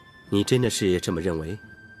你真的是这么认为？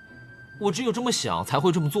我只有这么想才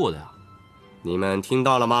会这么做的呀。你们听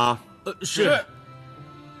到了吗？是。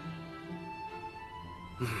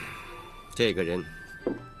这个人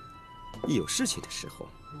一有事情的时候，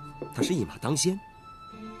他是一马当先；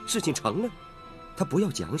事情成了，他不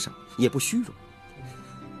要奖赏，也不虚荣。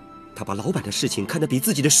他把老板的事情看得比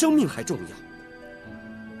自己的生命还重要。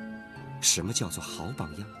什么叫做好榜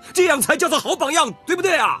样？这样才叫做好榜样，对不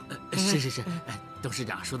对啊？是，董事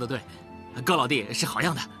长说的对，高老弟是好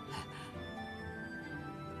样的。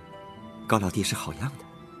高老弟是好样的。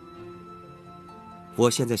我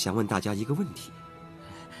现在想问大家一个问题：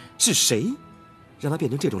是谁让他变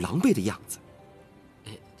成这种狼狈的样子？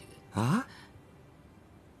啊？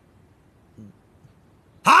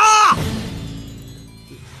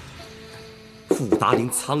富达林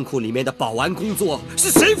仓库里面的保安工作是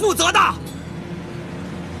谁负责的？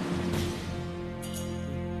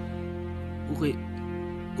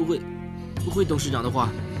不会，董事长的话，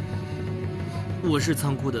我是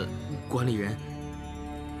仓库的管理人，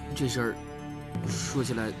这事儿说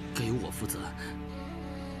起来该由我负责。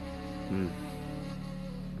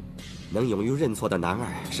能勇于认错的男儿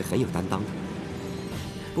是很有担当的。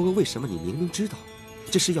不过为什么你明明知道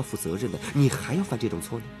这是要负责任的，你还要犯这种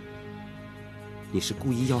错呢？你是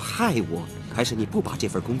故意要害我，还是你不把这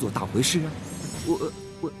份工作当回事啊？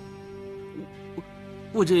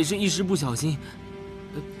我这也是一时不小心。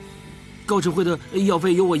高成辉的医药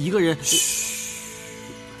费由我一个人。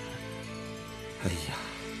哎呀，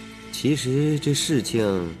其实这事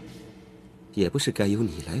情也不是该由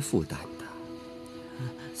你来负担的。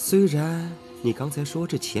虽然你刚才说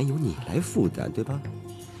这钱由你来负担，对吧？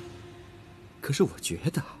可是我觉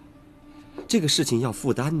得这个事情要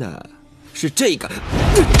负担的是这个。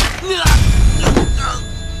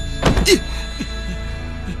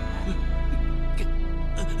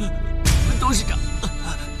董事长。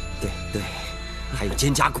对，还有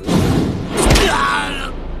肩胛骨。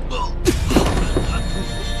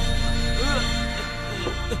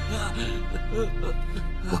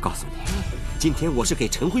我告诉你，今天我是给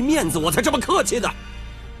陈辉面子，我才这么客气的。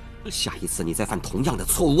下一次你再犯同样的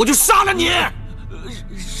错误，我就杀了你。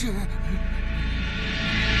是。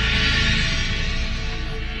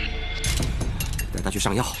带他去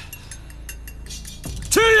上药。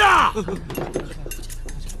去呀！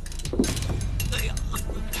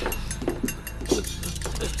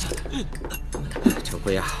陈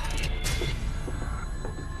辉呀，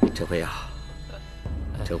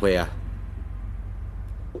陈辉呀，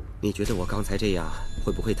你觉得我刚才这样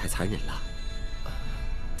会不会太残忍了？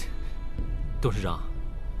董事长，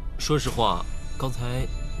说实话，刚才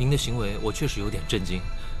您的行为我确实有点震惊。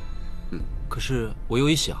可是我又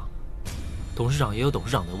一想，董事长也有董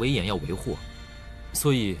事长的威严要维护，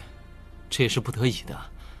所以这也是不得已的。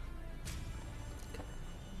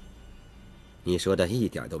你说的一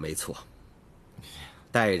点都没错，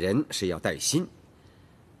待人是要带心，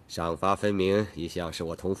赏罚分明一向是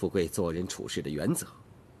我佟富贵做人处事的原则。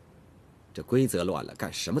这规则乱了，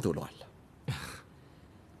干什么都乱了。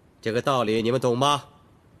这个道理你们懂吗？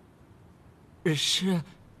是，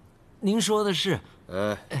您说的是。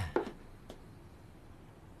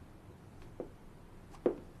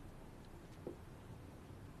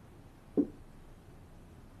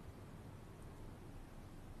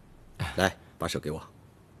来，把手给我。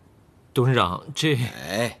董事长，这……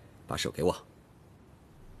哎，把手给我。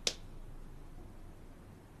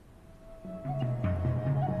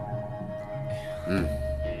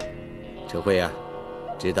陈辉呀，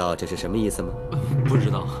知道这是什么意思吗？不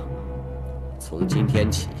知道。从今天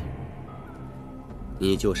起，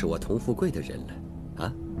你就是我佟富贵的人了，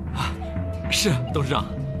啊？是，董事长。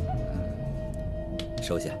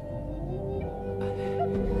收下。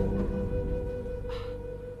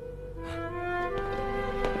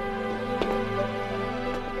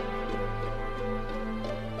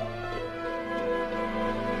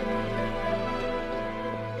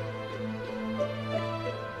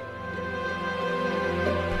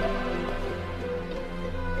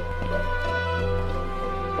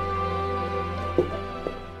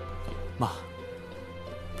妈，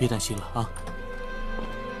别担心了啊。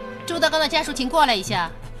朱德刚的家属，请过来一下。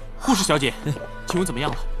护士小姐，请问怎么样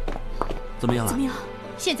了？怎么样了？怎么样？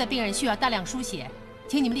现在病人需要大量输血，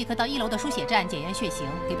请你们立刻到1楼的输血站检验血型，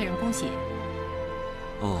给病人供血。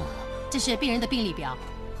哦，这是病人的病历表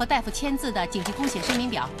和大夫签字的紧急供血声明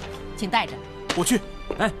表，请带着。我去。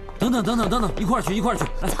哎，等等，一块儿去，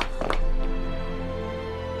来。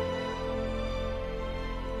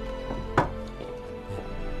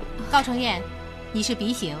高承彦，你是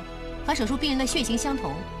B 型，和手术病人的血型相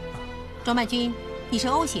同。庄曼君，你是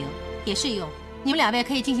O 型，也适用。你们2位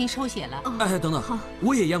可以进行抽血了。哎，等等，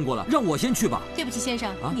我也验过了，让我先去吧。对不起，先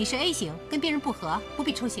生，你是 A 型，跟病人不合，不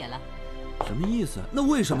必抽血了。什么意思？那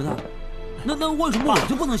为什么呢？那为什么我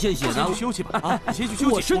就不能献血呢？先去休息吧。你先去休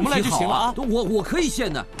息，我身体我们来就行了啊。我可以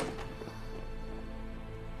献的。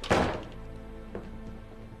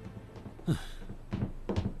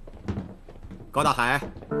高大海，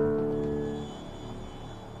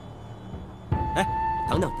哎，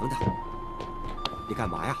等等，你干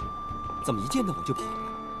嘛呀？怎么一见到我就跑了？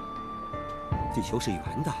地球是圆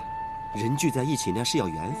的，人聚在一起呢是要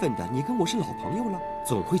缘分的。你跟我是老朋友了，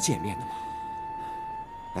总会见面的嘛。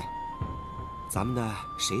哎，咱们呢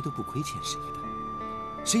谁都不亏欠谁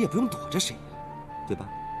的，谁也不用躲着谁呀，对吧？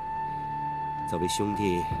作为兄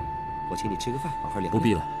弟，我请你吃个饭，好好聊聊。不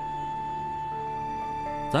必了，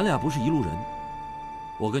咱俩不是一路人，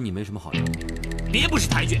我跟你没什么好聊。别不识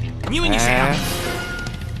抬举，你以为你谁啊？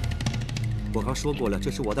我刚说过了，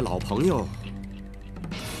这是我的老朋友。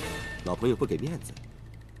老朋友不给面子，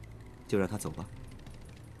就让他走吧。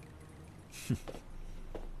哼。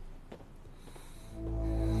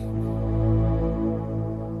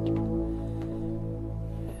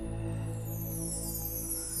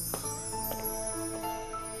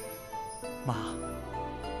妈，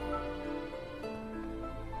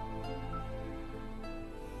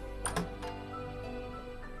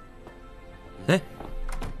哎，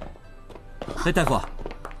大夫，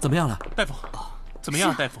怎么样了？大夫，怎么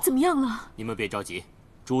样？大夫，怎么样了？你们别着急，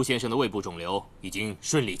朱先生的胃部肿瘤已经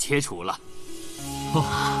顺利切除了。哦，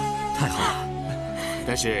太好了。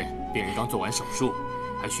但是病人刚做完手术，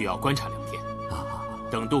还需要观察2天。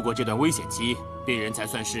等度过这段危险期，病人才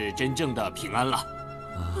算是真正的平安了。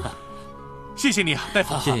谢谢你啊，大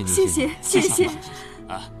夫。谢谢你，谢谢。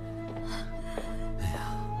啊！哎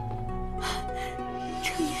呀，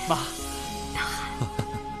程烨，妈。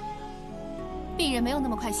病人没有那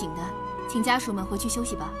么快醒的，请家属们回去休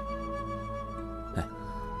息吧。哎，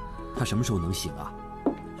他什么时候能醒啊？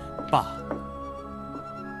爸，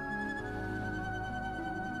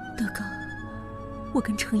德刚，我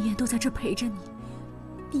跟程烨都在这陪着你，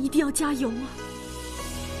你一定要加油啊！